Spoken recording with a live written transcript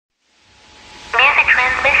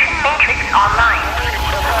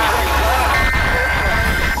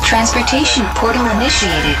Transportation portal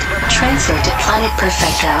initiated. Transfer to planet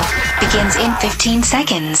Perfecto begins in 15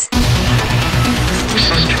 seconds.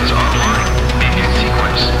 Systems online. Begin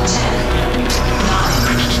sequence. 10,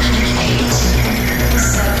 9, 8,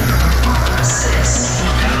 7, 6,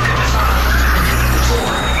 5,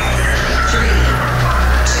 4, 3,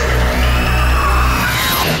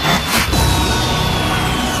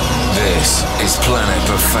 2. This is Planet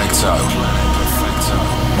Perfecto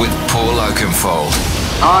with Paul Oakenfold.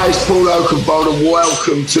 Hi, it's Paul Oakenfold and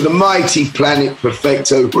welcome to the mighty Planet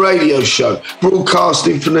Perfecto radio show,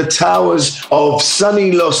 broadcasting from the towers of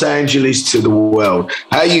sunny Los Angeles to the world.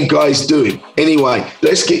 How you guys doing? Anyway,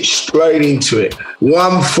 let's get straight into it.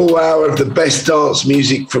 1 full hour of the best dance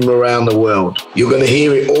music from around the world. You're going to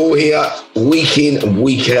hear it all here, week in and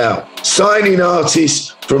week out. Signing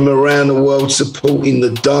artists from around the world supporting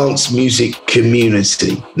the dance music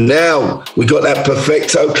community. Now, we got that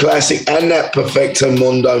Perfecto classic and that Perfecto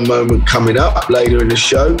Mondo moment coming up later in the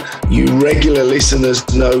show. You regular listeners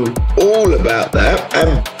know all about that.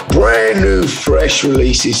 And brand new, fresh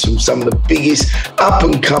releases from some of the biggest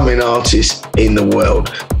up-and-coming artists in the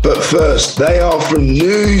world. But first, they are from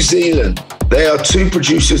New Zealand. They are two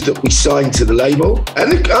producers that we signed to the label,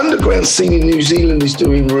 and the underground scene in New Zealand is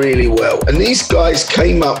doing really well. And these guys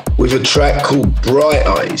came up with a track called Bright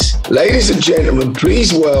Eyes. Ladies and gentlemen,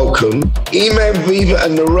 please welcome Iman Viva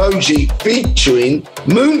and Naroji featuring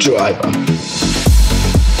Moondriver.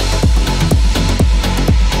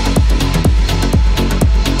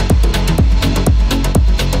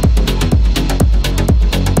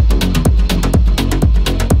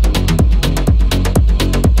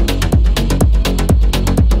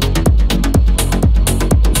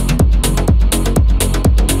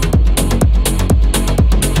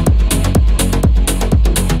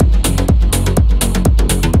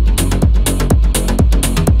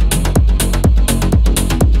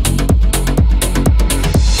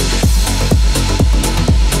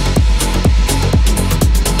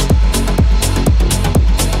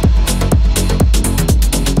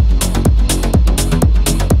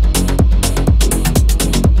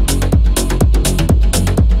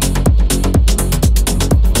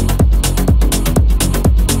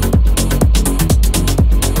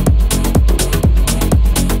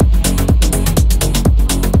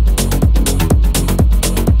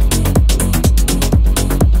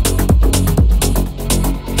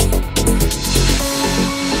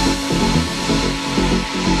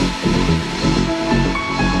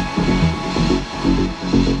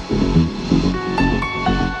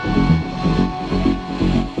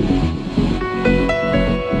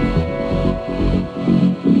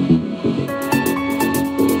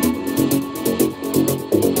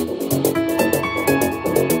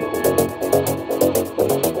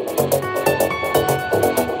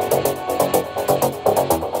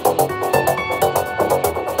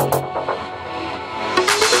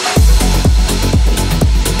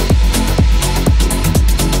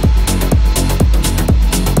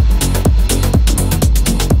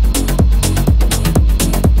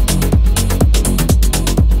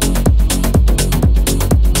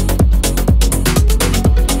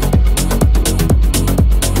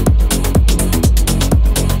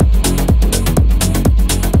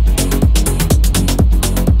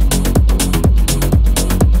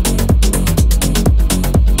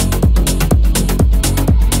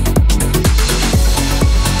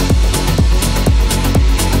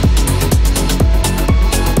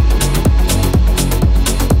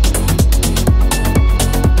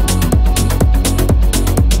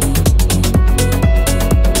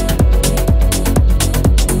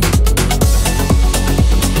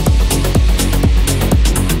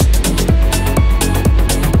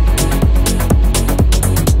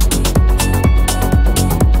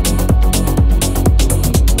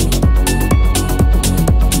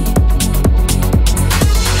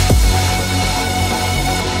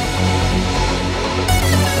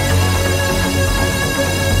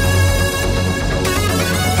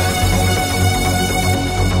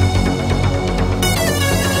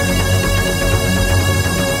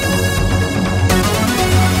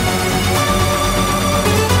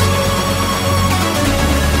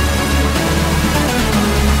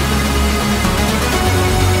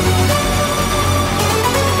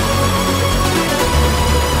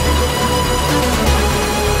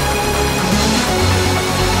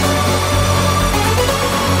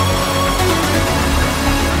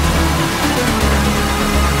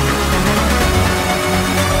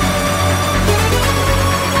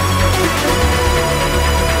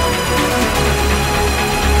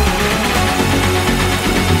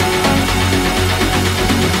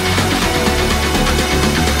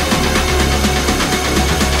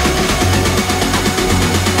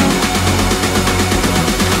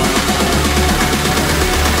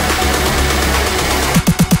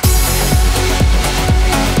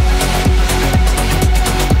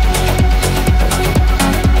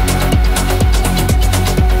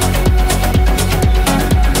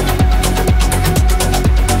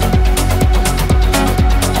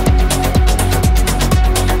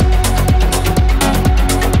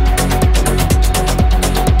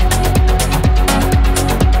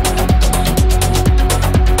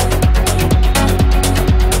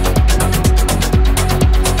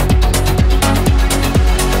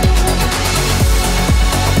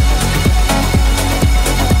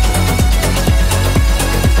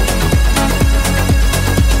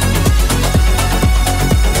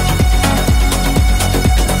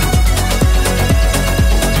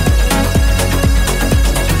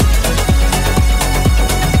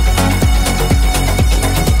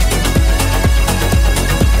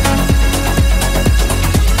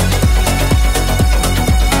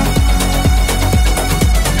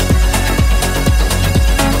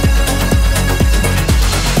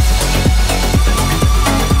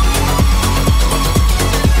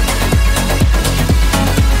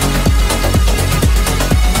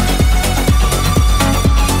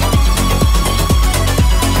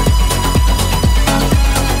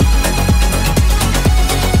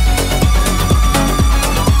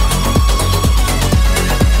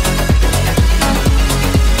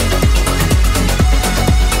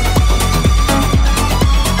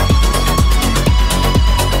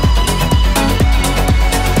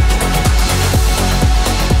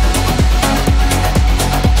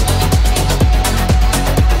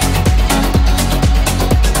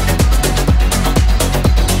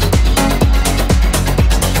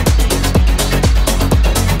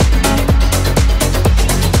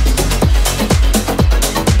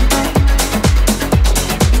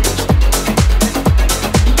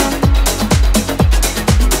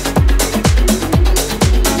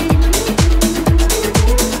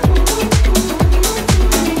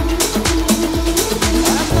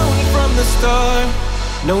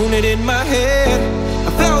 known it in my head,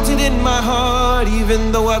 I felt it in my heart,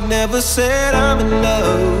 even though I've never said I'm in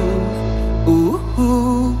love. Ooh,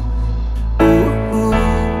 ooh, ooh, ooh.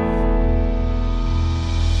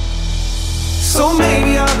 So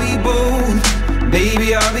maybe I'll be bold,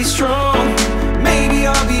 maybe I'll be strong, maybe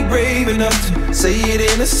I'll be brave enough to say it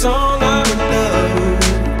in a song. I'm in love.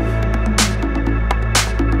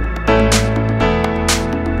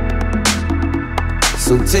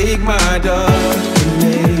 So take my dark and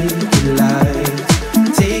make it light.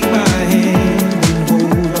 Take my hand and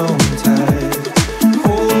hold on tight.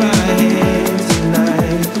 Hold my hand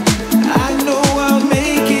tonight. I know I'll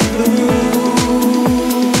make it through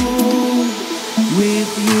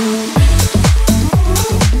with you.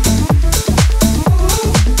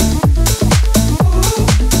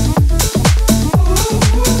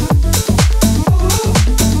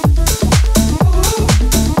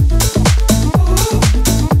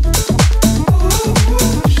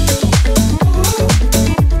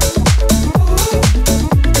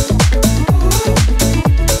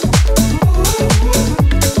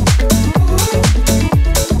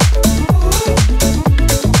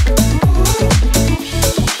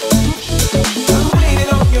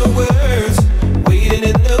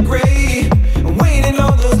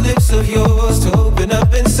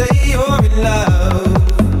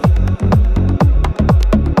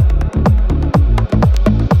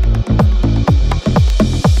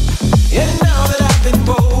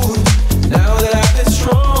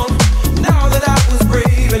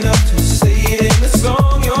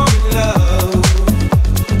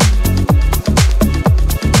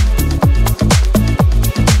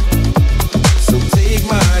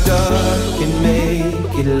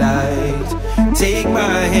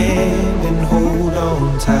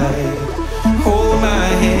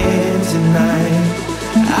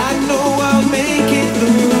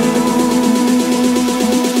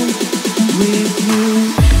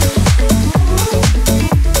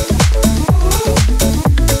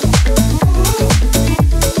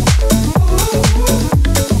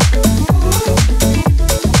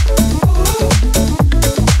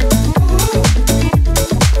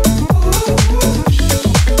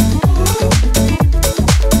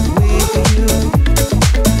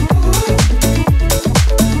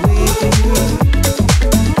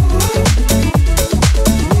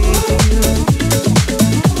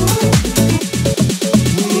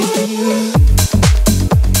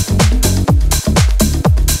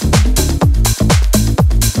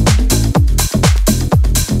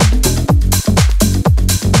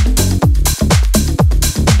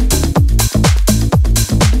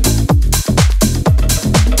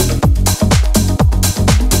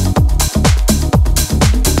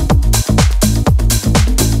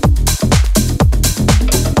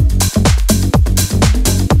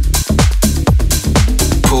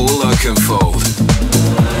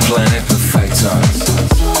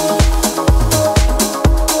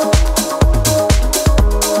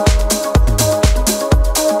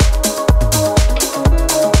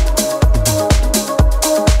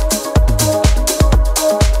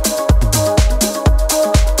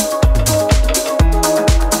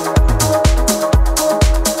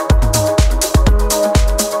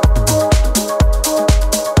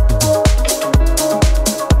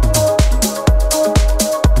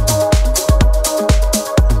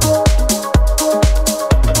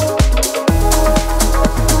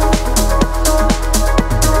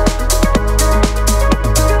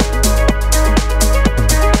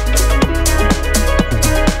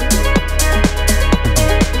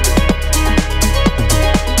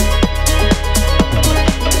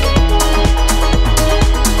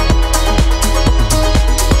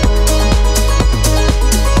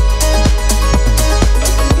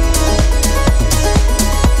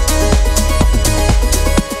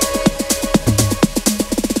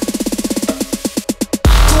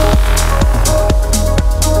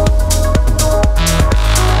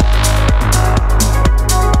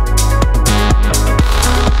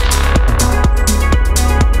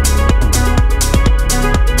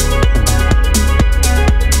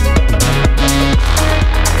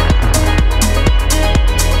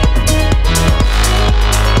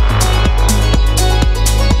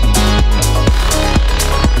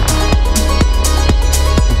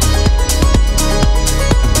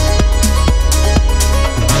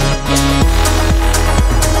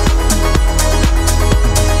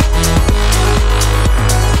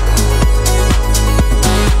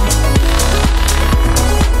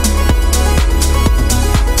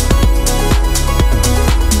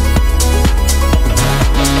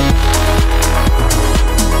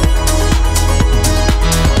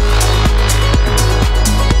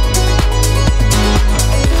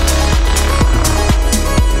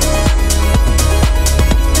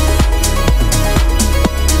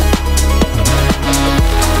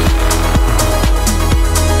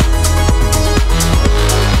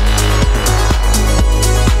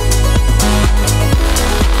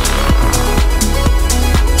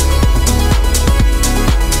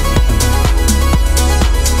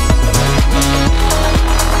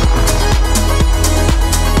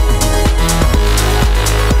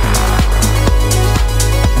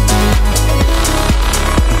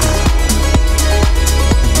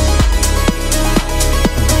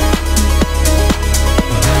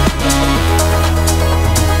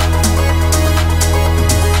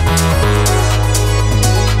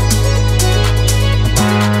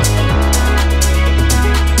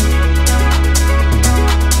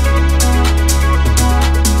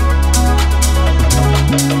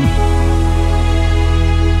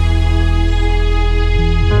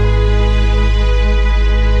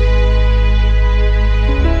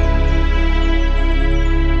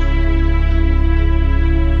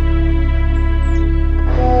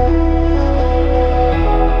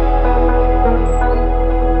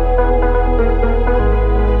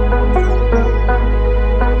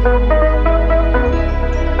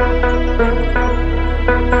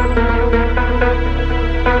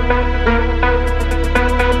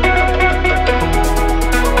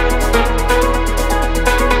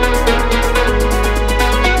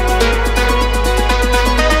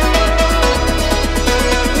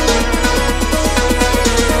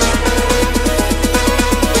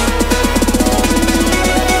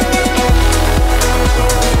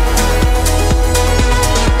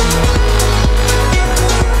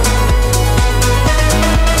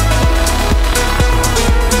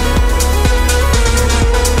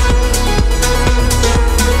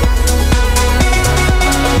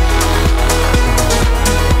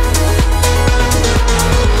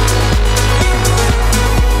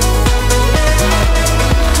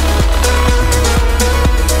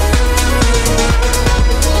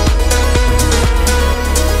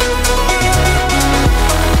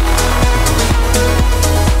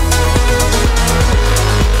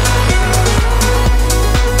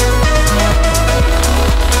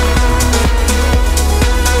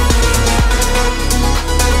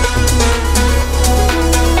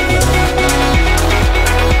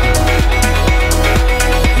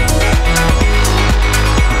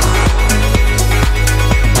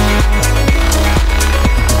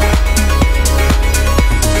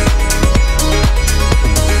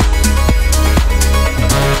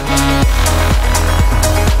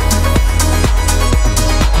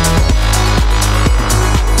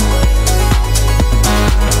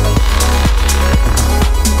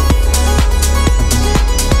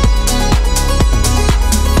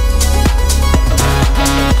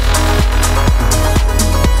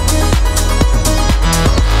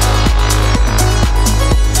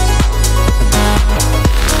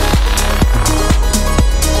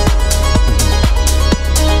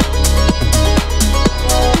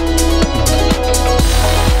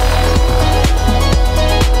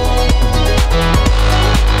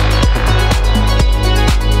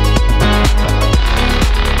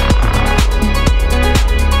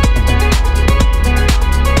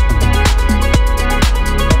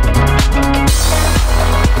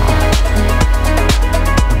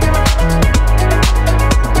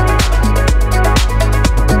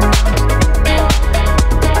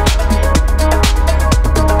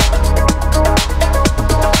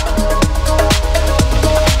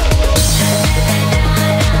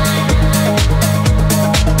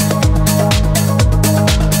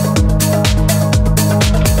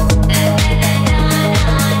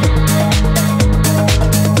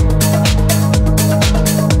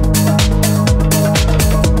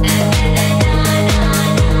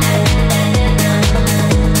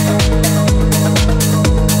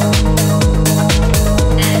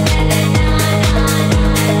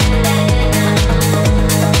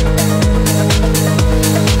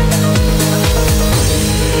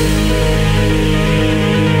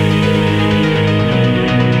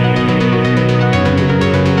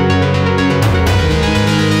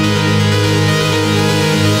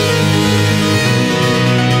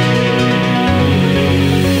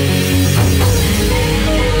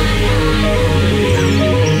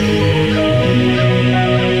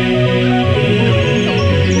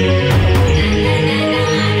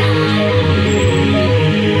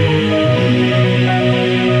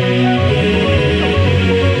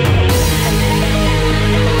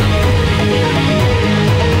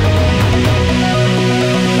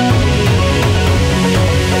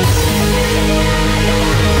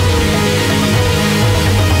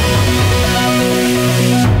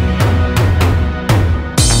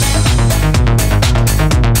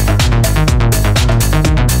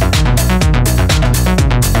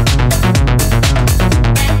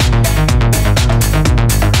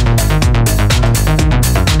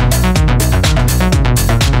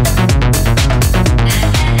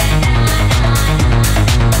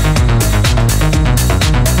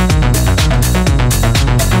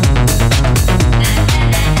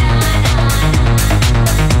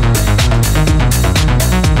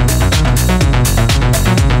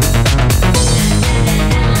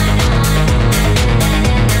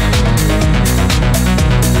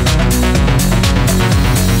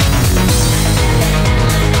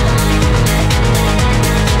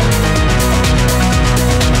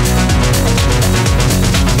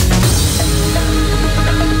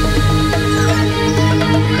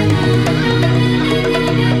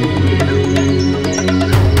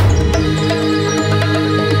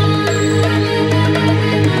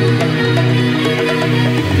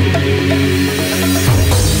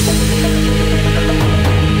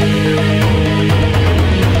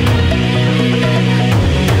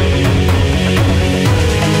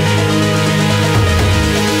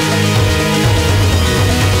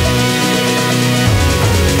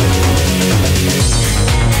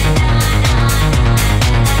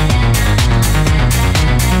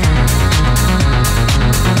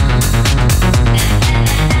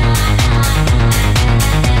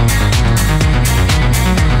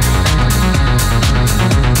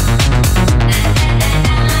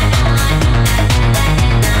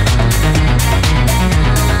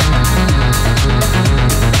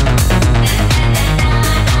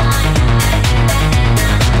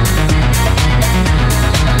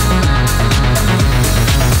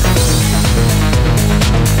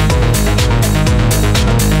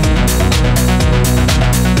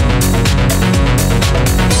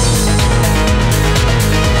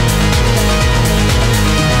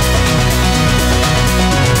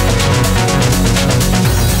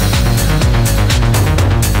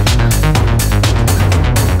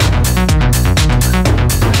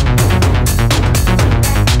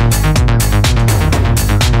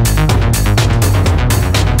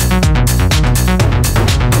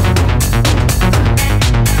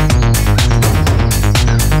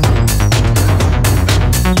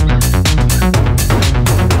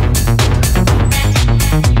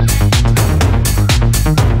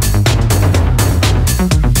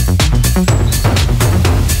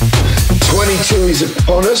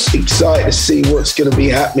 Christmas. Excited to see what's going to be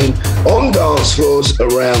happening on dance floors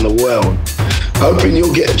around the world. Hoping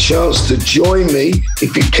you'll get a chance to join me.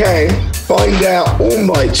 If you can, find out all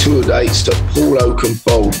my tour dates at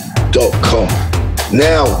pauloakenfold.com.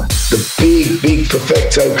 Now, the big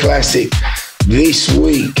Perfecto classic this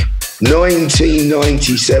week,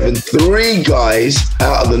 1997. Three guys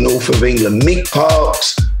out of the north of England, Mick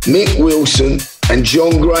Parks, Mick Wilson, and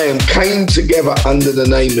John Graham, came together under the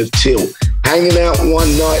name of Till. Hanging out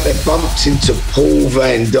one night, they bumped into Paul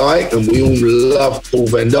Van Dyke, and we all love Paul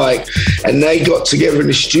Van Dyke, and they got together in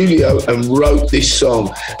the studio and wrote this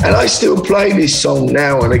song. And I still play this song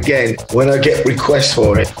now and again when I get requests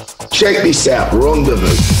for it. Check this out,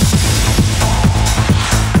 Rendezvous.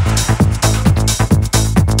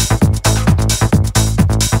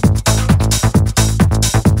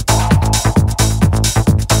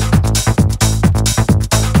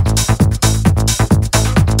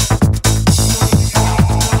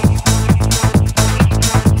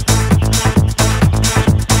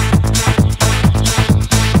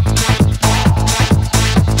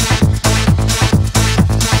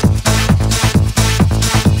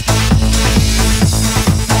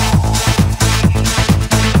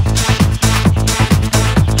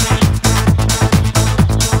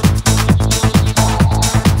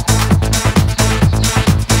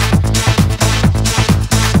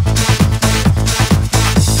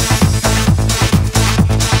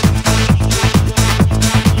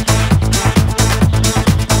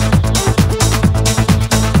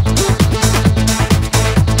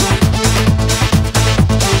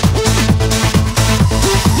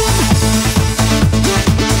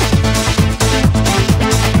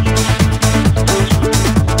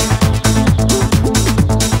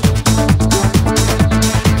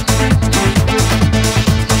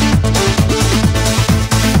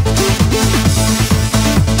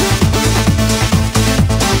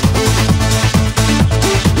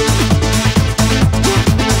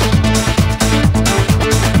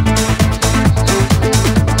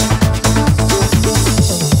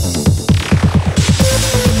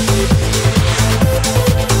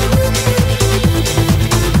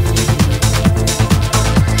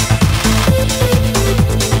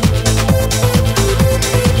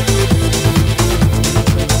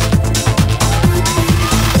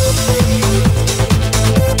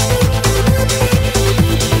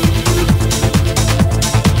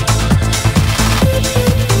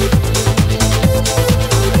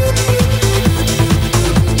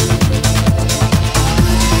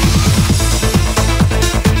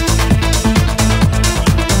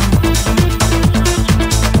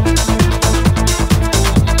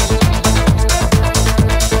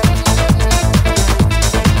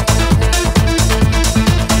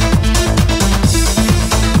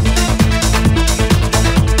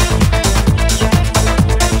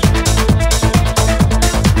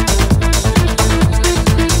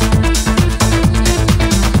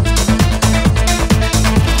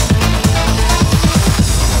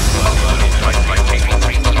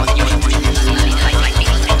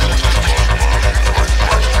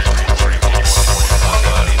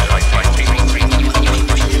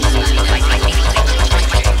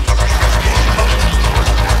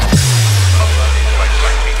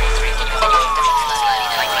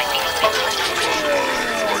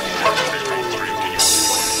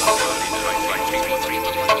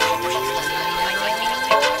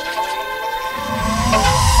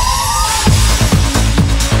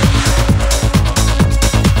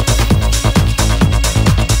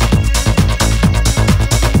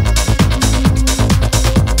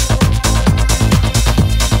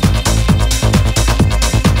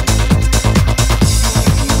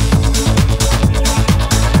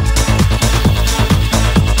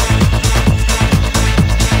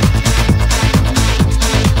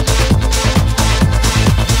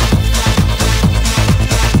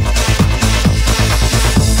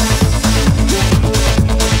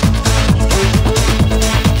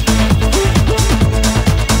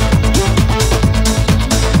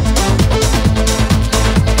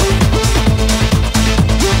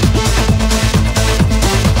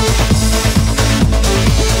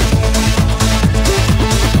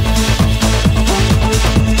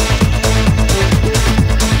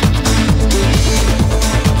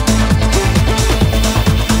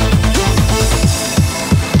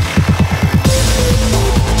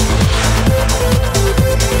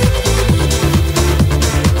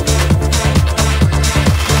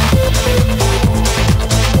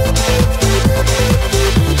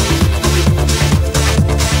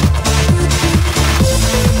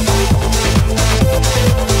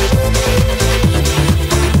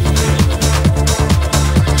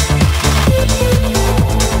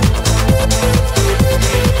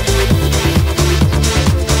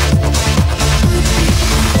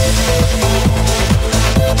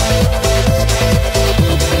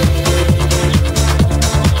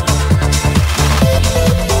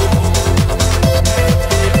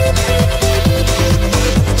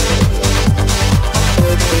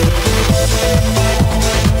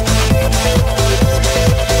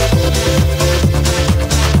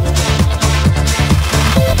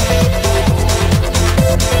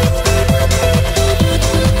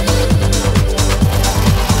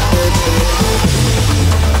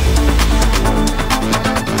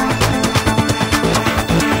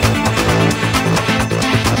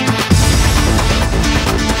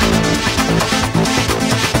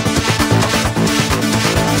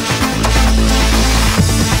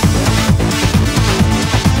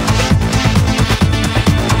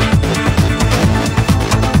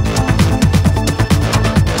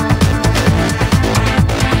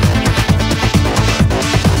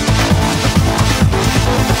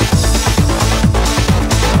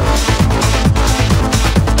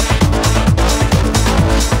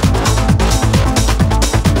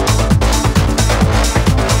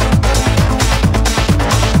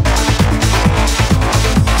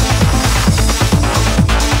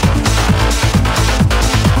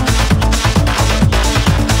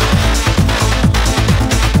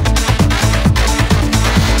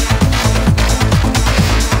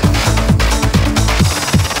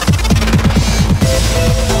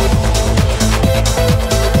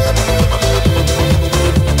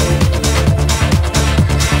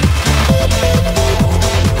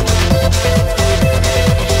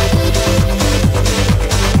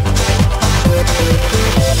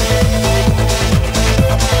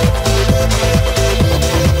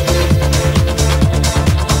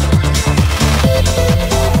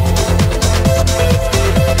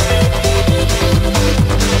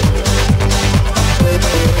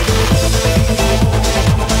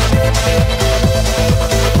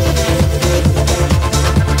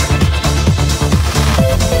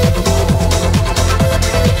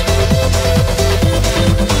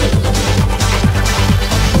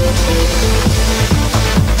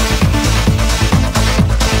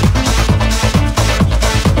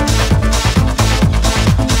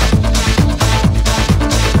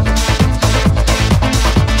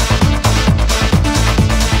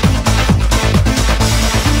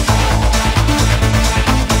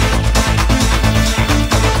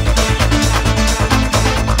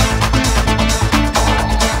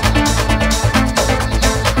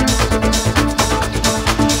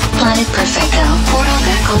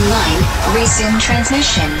 resume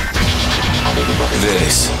transmission.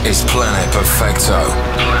 This is Planet Perfecto.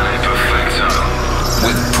 Planet Perfecto.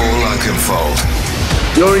 With Paul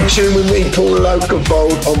Oakenfold. You're in tune with me, Paul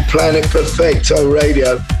Oakenfold, on Planet Perfecto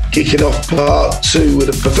Radio, kicking off part 2 with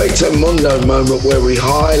a Perfecto Mondo moment where we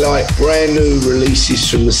highlight brand new releases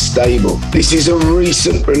from the stable. This is a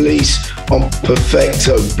recent release on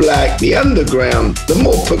Perfecto Black, the underground, the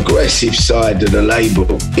more progressive side of the label.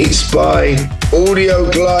 It's by Audio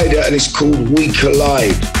Glider and it's called We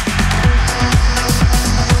Collide.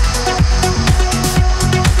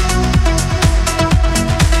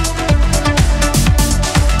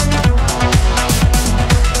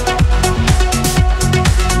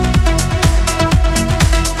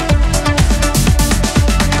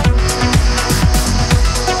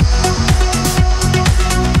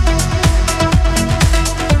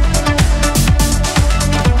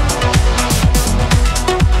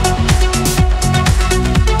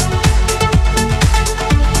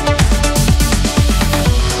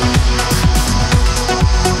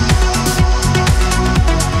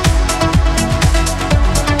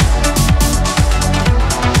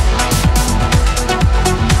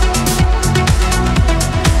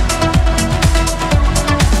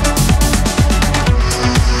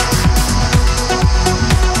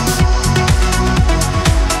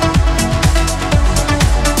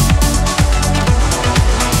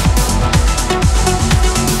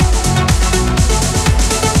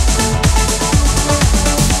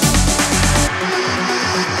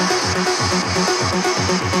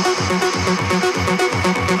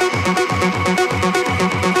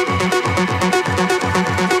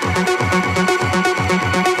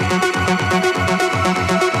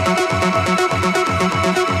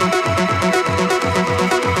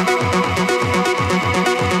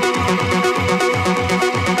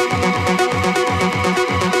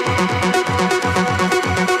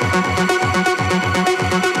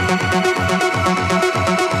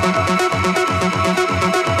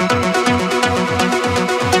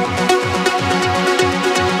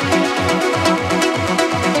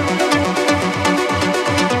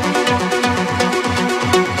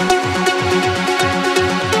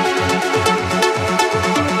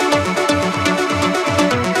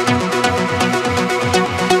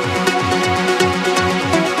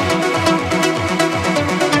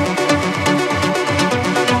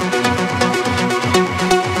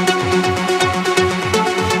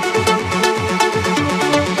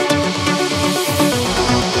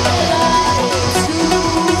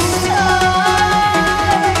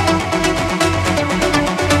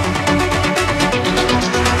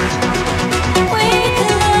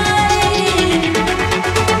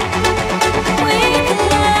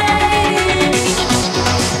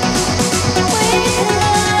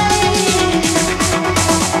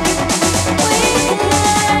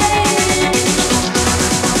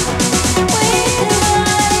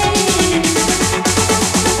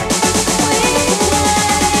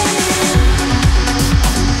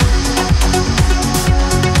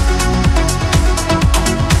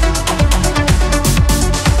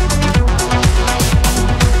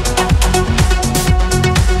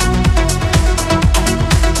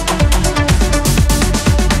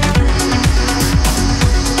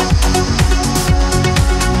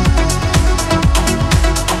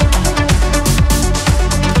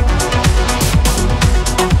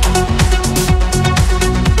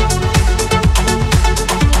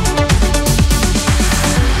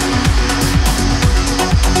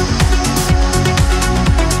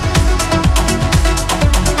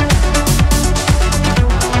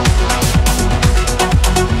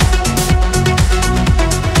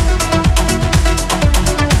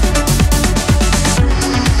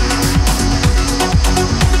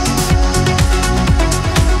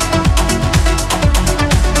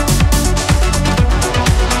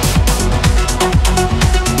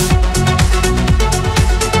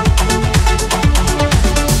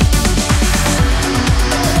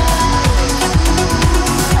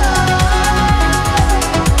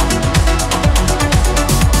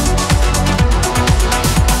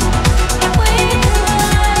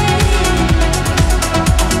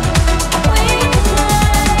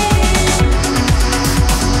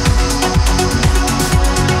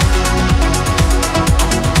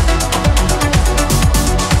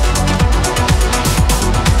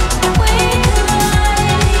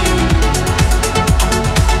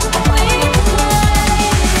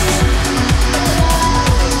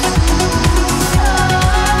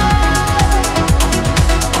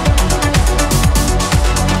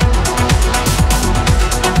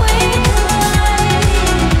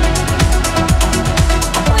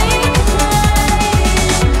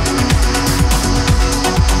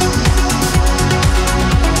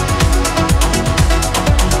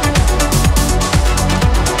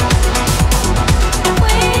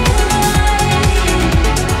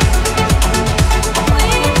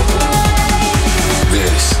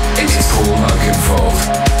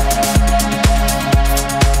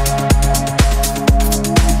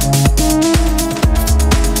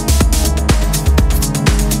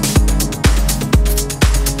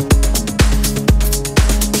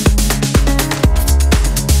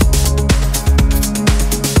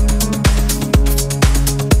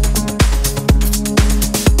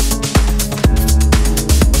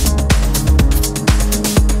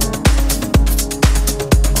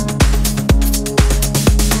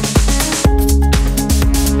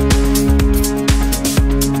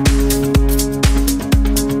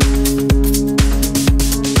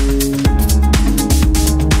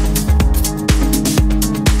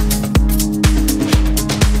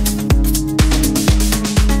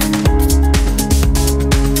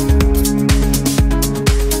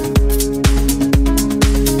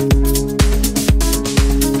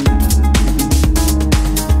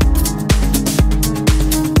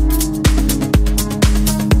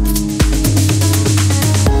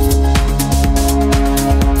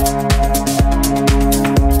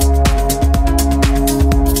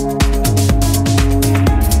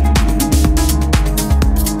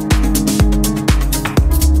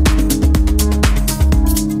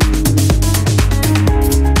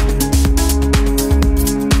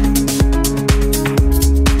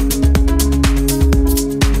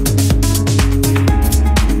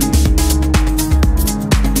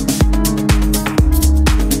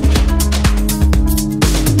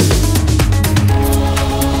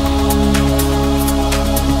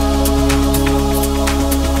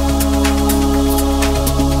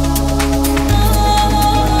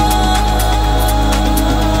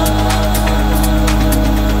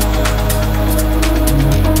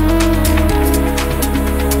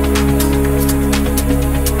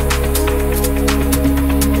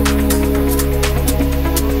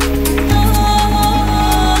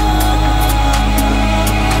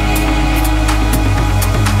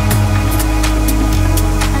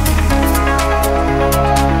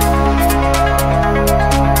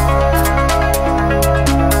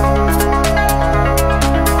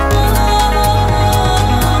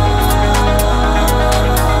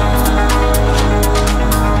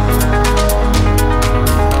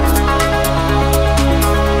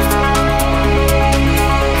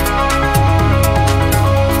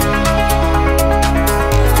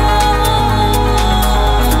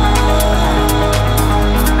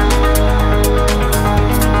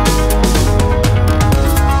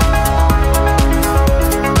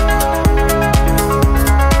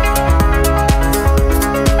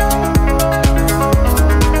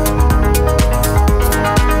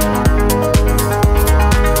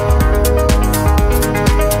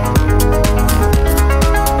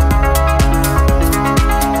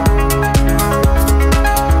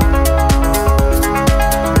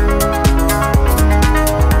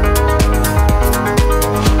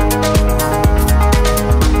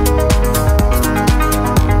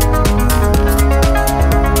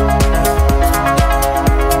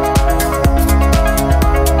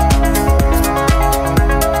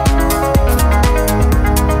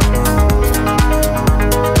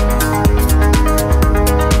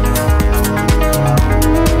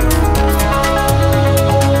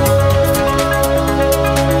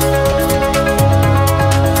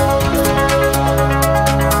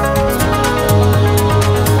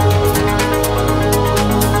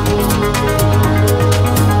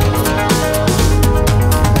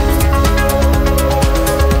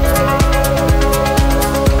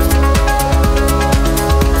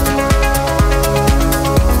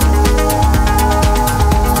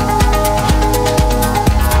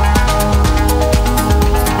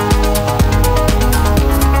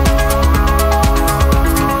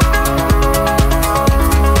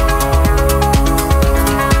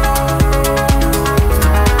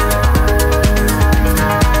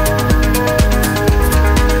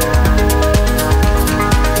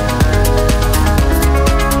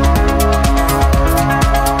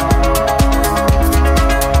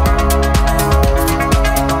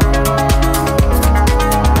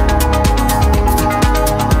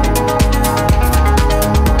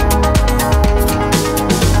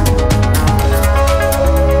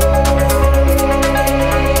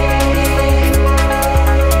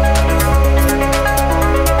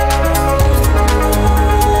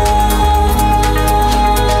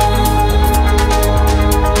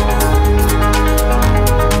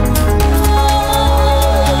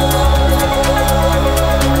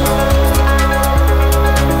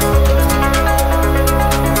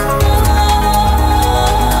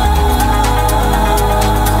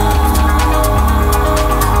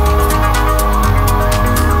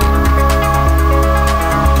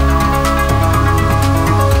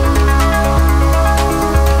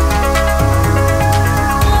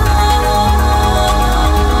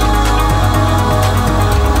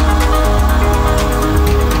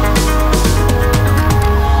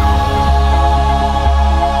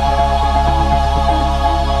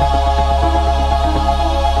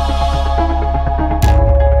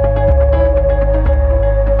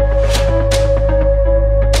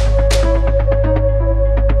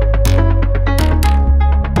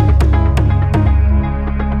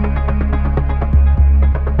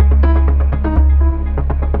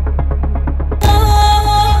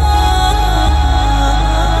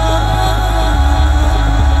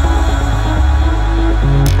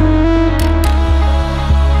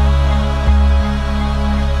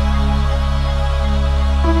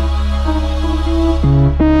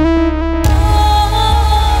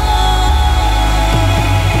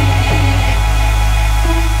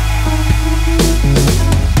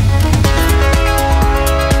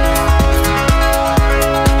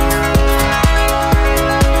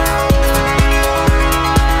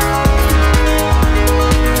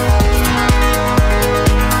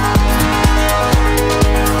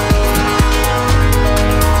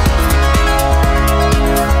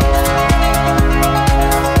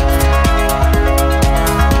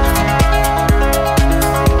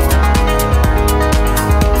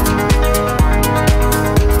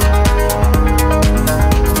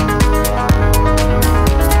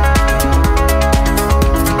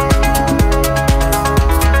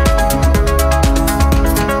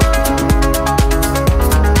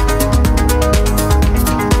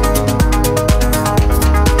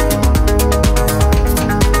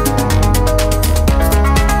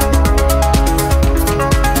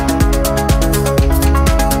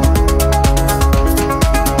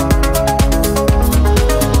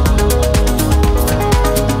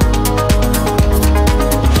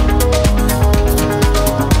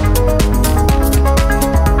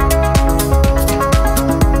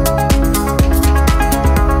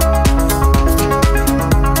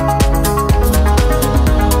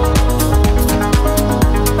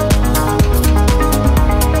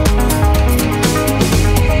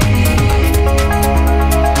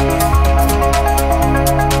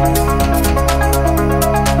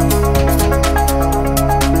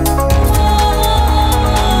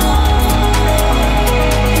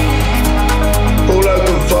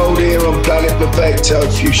 Perfecto.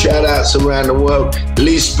 A few shout outs around the world.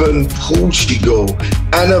 Lisbon, Portugal.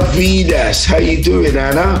 Anna Vidas. How you doing,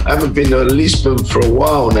 Anna? Haven't been to Lisbon for a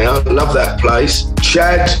while now. Love that place.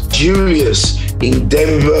 Chad Julius in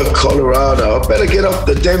Denver, Colorado. I better get off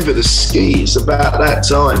to Denver to ski. It's about that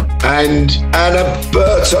time. And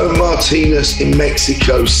Anaberto Martinez in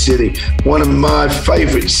Mexico City, one of my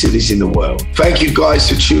favorite cities in the world. Thank you guys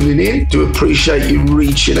for tuning in. Do appreciate you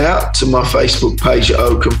reaching out to my Facebook page at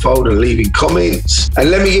Oakenfold and leaving comments. And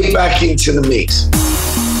let me get back into the mix.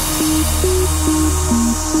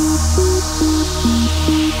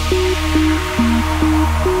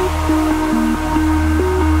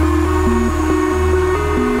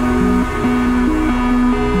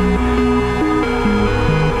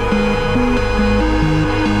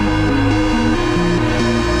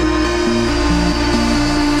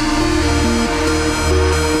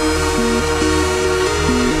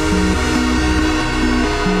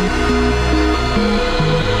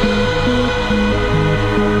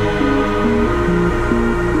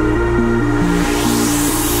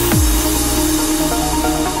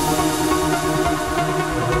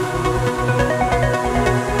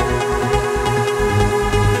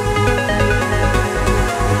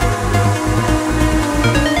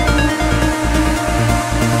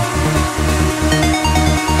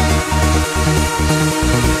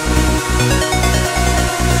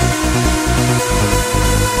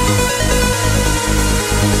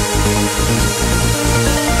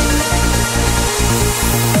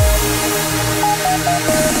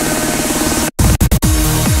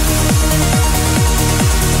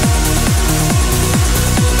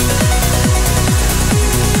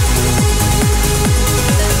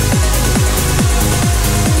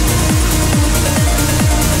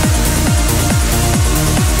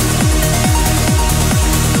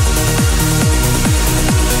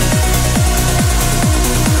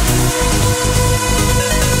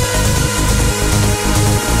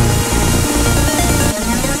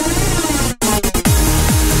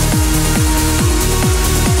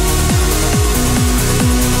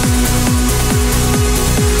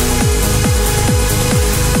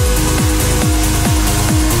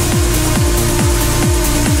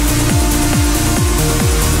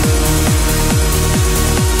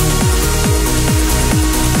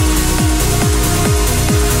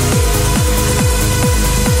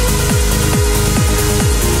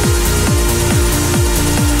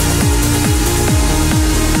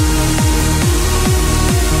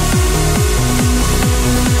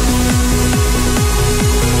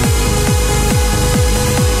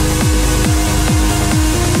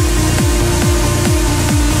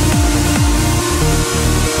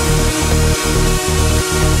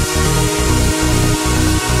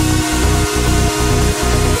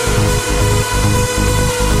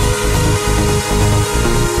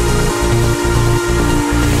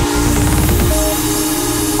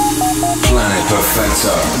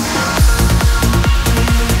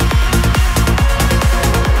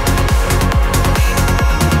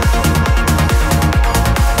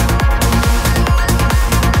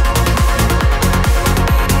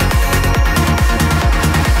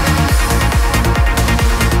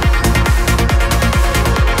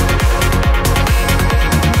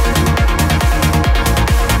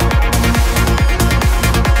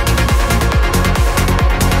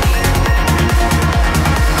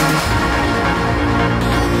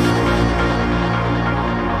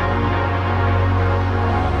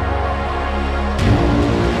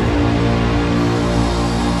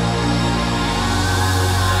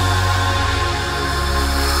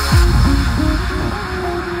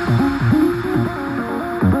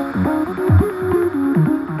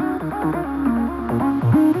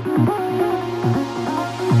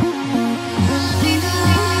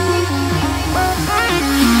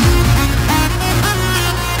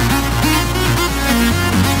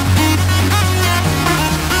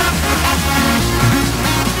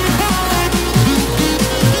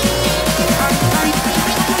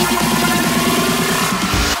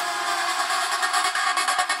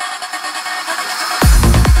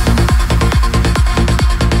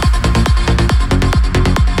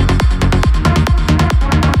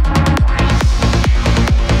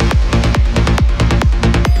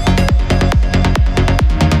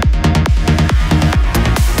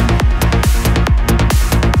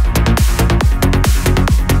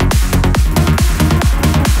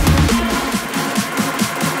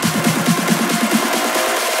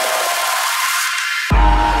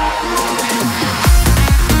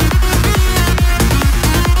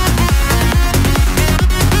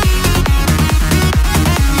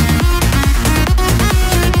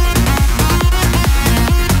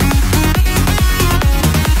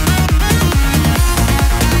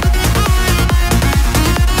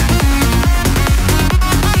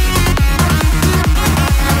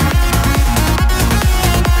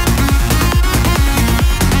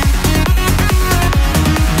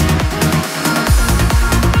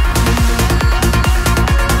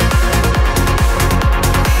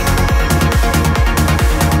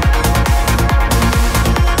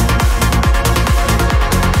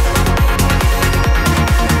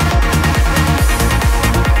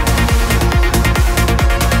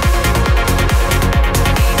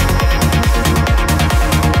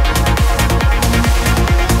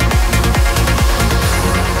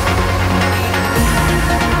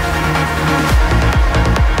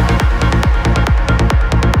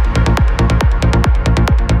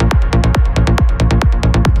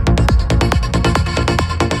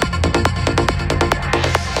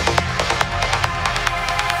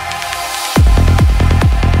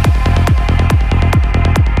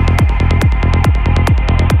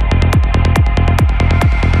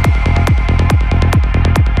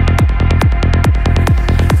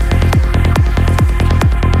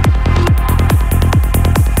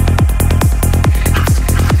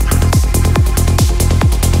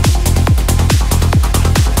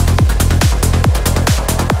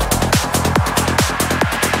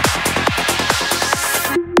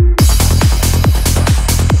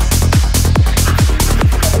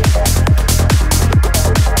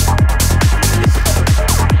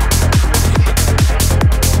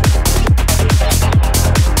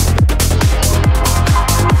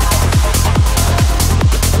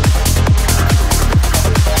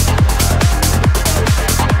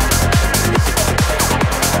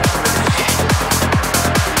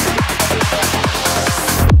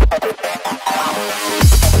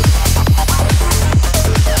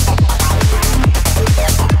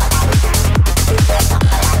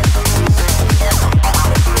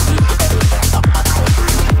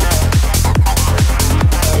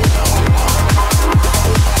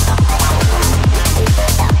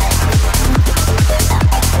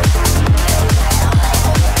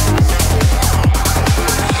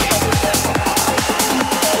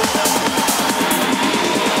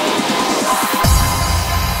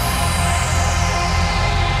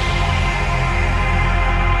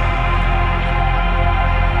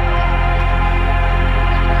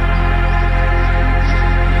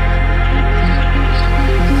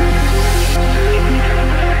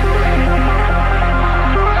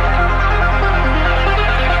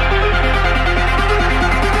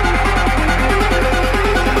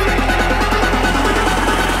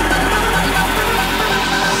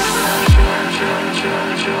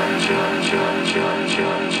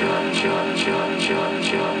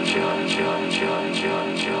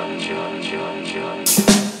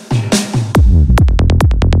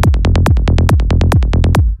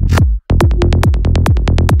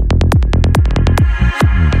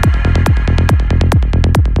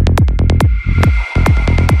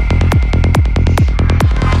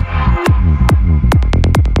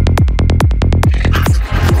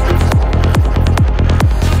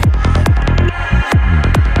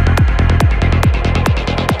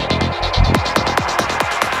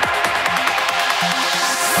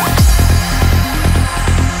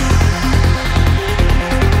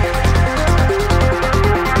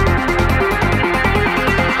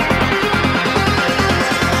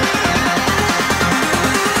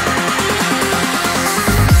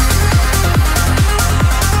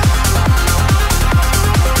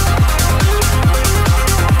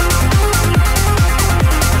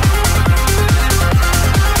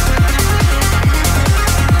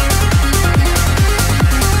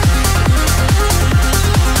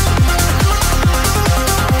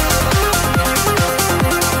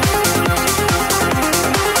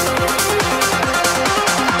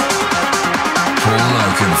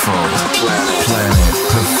 Oakenfold. Planet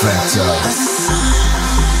Perfecto.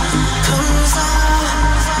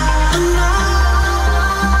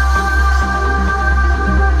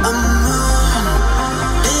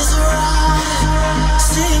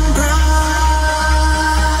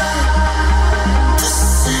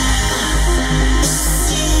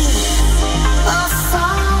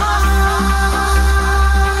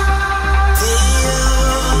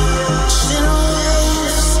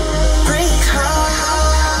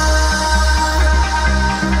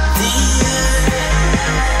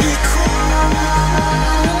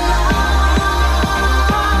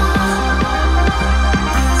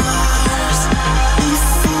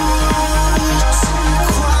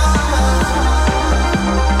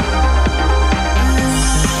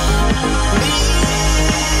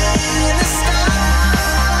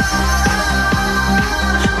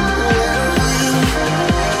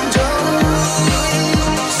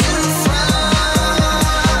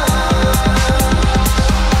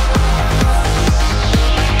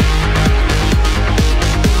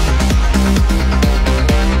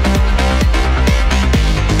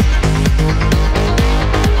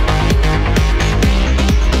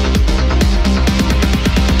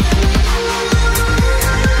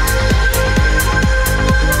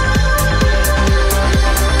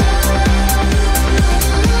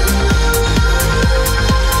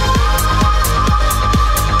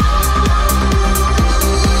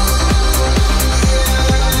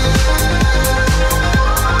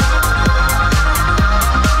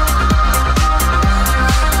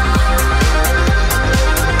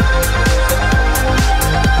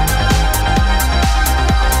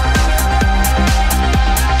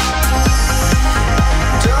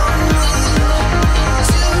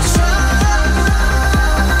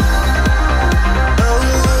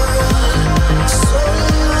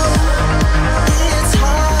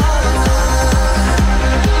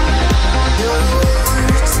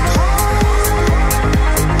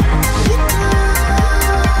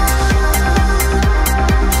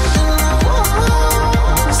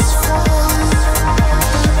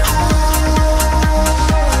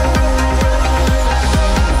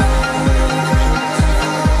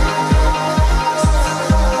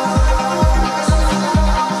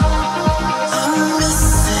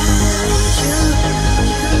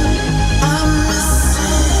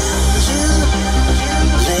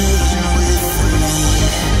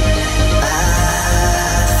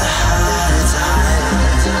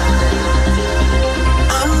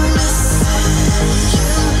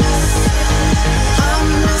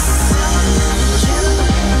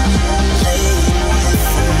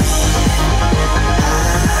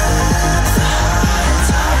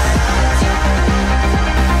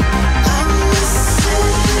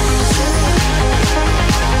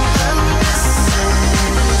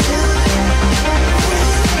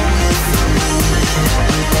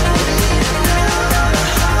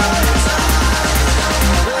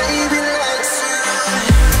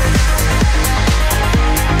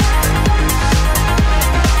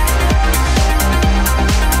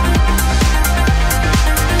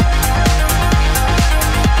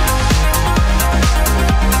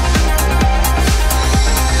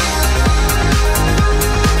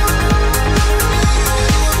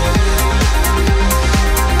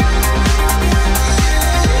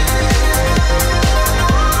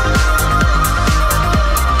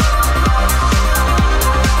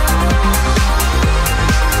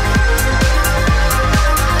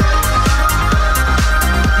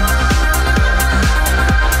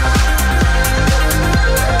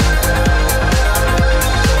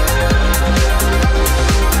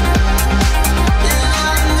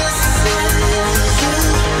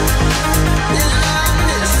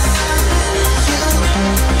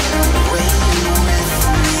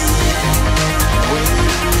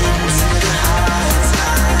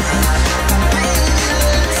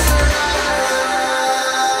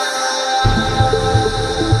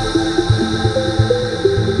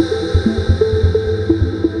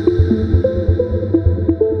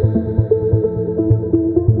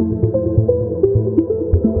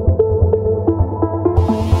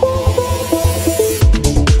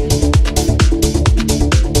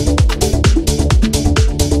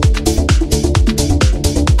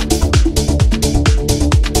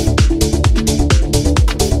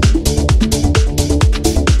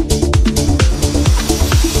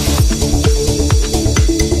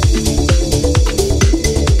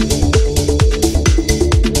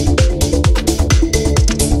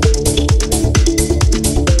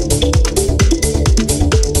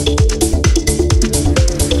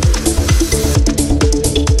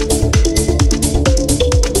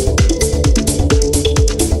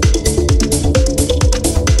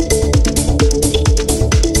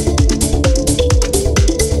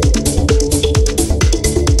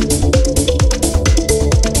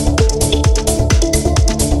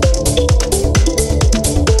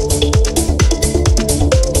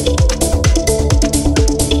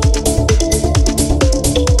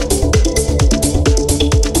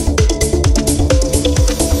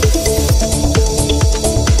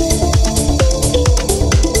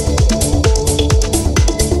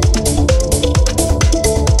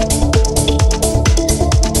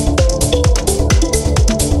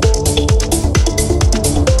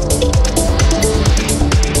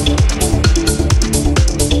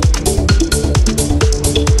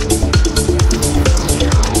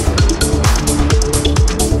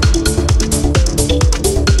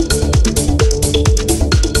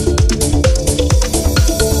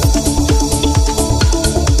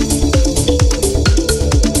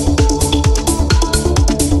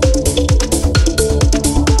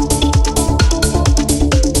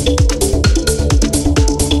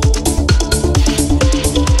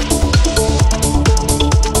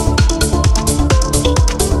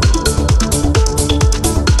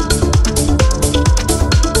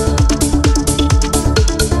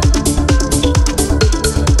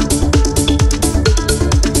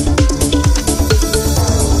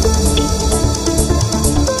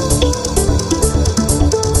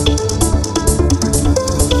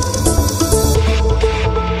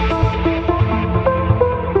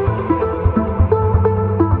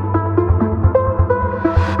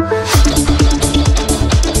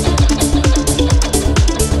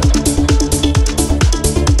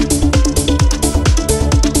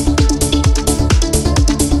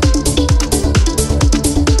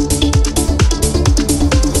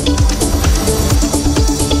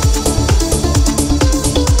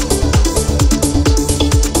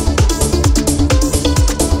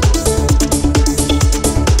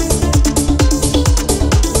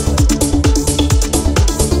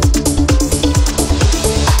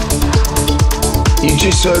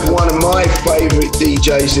 just heard one of my favourite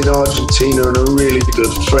DJs in Argentina and a really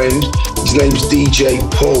good friend. His name's DJ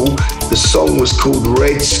Paul. The song was called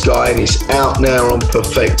Red Sky and it's out now on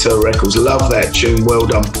Perfecto Records. Love that tune. Well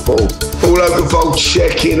done, Paul. Paul Oakenfold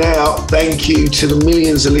checking out. Thank you to the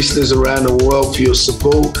millions of listeners around the world for your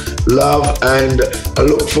support, love, and I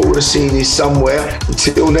look forward to seeing you somewhere.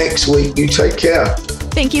 Until next week, you take care.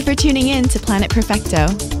 Thank you for tuning in to Planet Perfecto.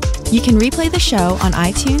 You can replay the show on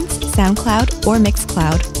iTunes, SoundCloud, or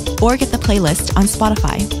Mixcloud, or get the playlist on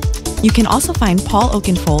Spotify. You can also find Paul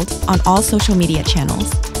Oakenfold on all social media channels.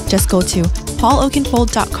 Just go to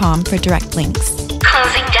pauloakenfold.com for direct links.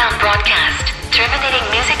 Closing down broadcast. Terminating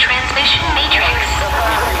music transmission matrix.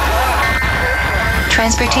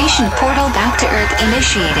 Transportation portal back to Earth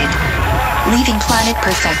initiated. Leaving Planet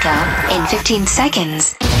Perfecto in 15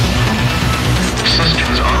 seconds.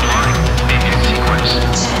 Systems online. Begin sequence.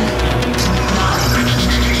 10, 9,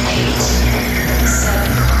 8,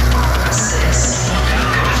 7, 6, 5,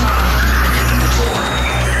 4,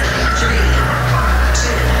 3,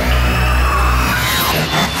 2.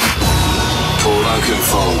 Paul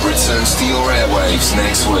Oakenfold returns to your airwaves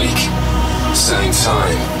next week. Same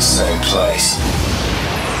time, same place.